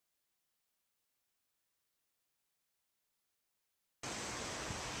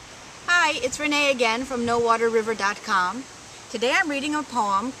Hi, it's Renee again from NoWaterRiver.com. Today I'm reading a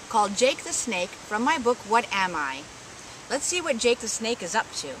poem called Jake the Snake from my book, What Am I? Let's see what Jake the Snake is up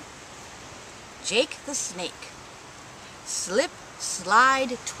to. Jake the Snake. Slip,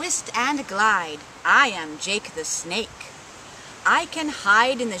 slide, twist and glide. I am Jake the Snake. I can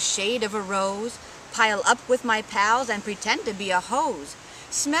hide in the shade of a rose, pile up with my pals and pretend to be a hose,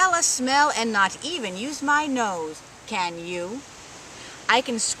 smell a smell and not even use my nose. Can you? I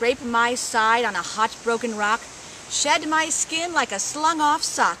can scrape my side on a hot broken rock, shed my skin like a slung-off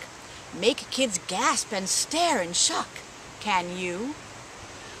sock, make kids gasp and stare in shock. Can you?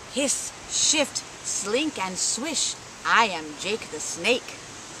 Hiss, shift, slink and swish, I am Jake the Snake.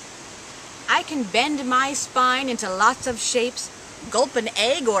 I can bend my spine into lots of shapes, gulp an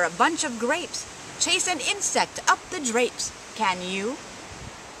egg or a bunch of grapes, chase an insect up the drapes. Can you?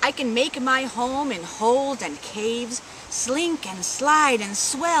 I can make my home in holes and caves, slink and slide and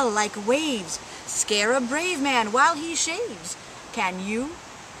swell like waves, scare a brave man while he shaves. Can you?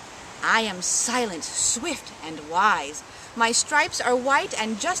 I am silent, swift and wise. My stripes are white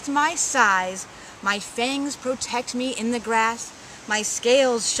and just my size. My fangs protect me in the grass. My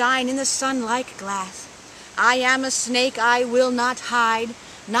scales shine in the sun like glass. I am a snake, I will not hide,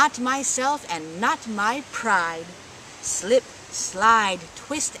 not myself and not my pride. Slip, slide,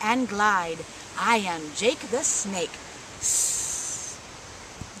 twist and glide, I am Jake the Snake.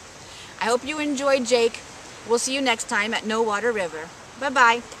 I hope you enjoyed Jake. We'll see you next time at No Water River.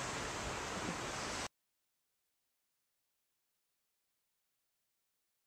 Bye-bye.